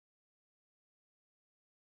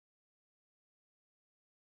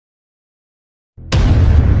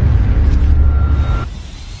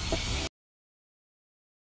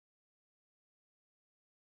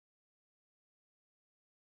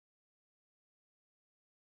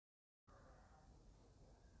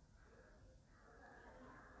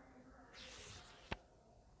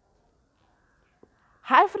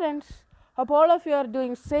friends, hope all of you are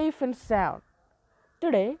doing safe and sound.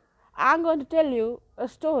 Today I'm going to tell you a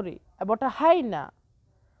story about a hyena.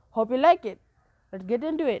 Hope you like it. Let's get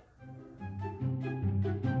into it.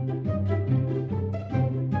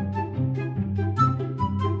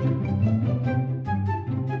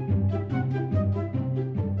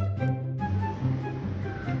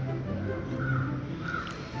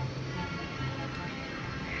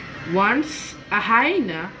 Once a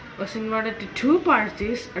hyena was invited to two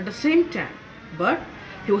parties at the same time, but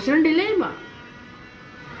he was in a dilemma.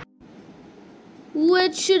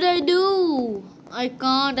 What should I do? I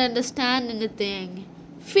can't understand anything.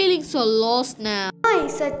 Feeling so lost now. Why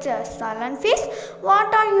such a sullen face?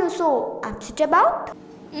 What are you so upset about?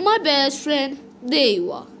 My best friend, there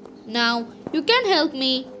you are. Now you can help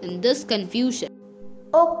me in this confusion.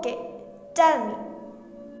 Okay, tell me.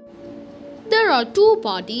 There are two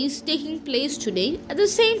parties taking place today at the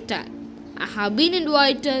same time. I have been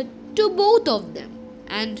invited to both of them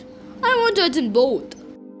and I want to attend both.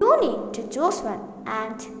 You need to choose one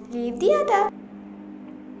and leave the other.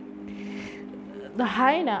 The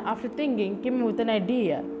hyena, after thinking, came with an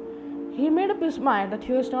idea. He made up his mind that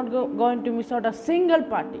he was not going to miss out a single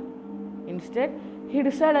party. Instead, he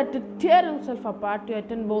decided to tear himself apart to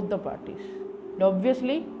attend both the parties. And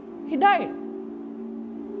obviously, he died.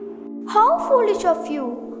 How foolish of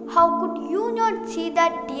you! How could you not see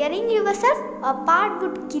that tearing yourself apart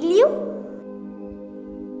would kill you?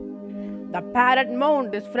 The parrot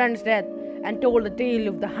mourned his friend's death and told the tale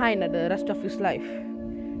of the hyena the rest of his life.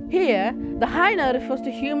 Here, the hyena refers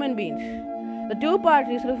to human beings. The two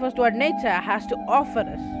parties refers to what nature has to offer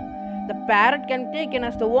us. The parrot can be taken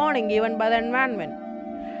as the warning given by the environment.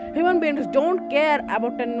 Human beings don't care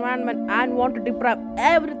about the environment and want to deprive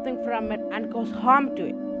everything from it and cause harm to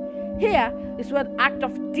it. Here is where the act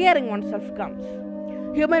of tearing oneself comes.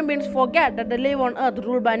 Human beings forget that they live on earth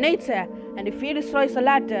ruled by nature, and if he destroys the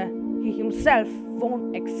latter, he himself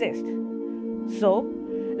won't exist. So,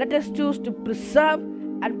 let us choose to preserve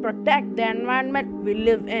and protect the environment we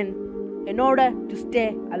live in order to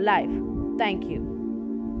stay alive. Thank you.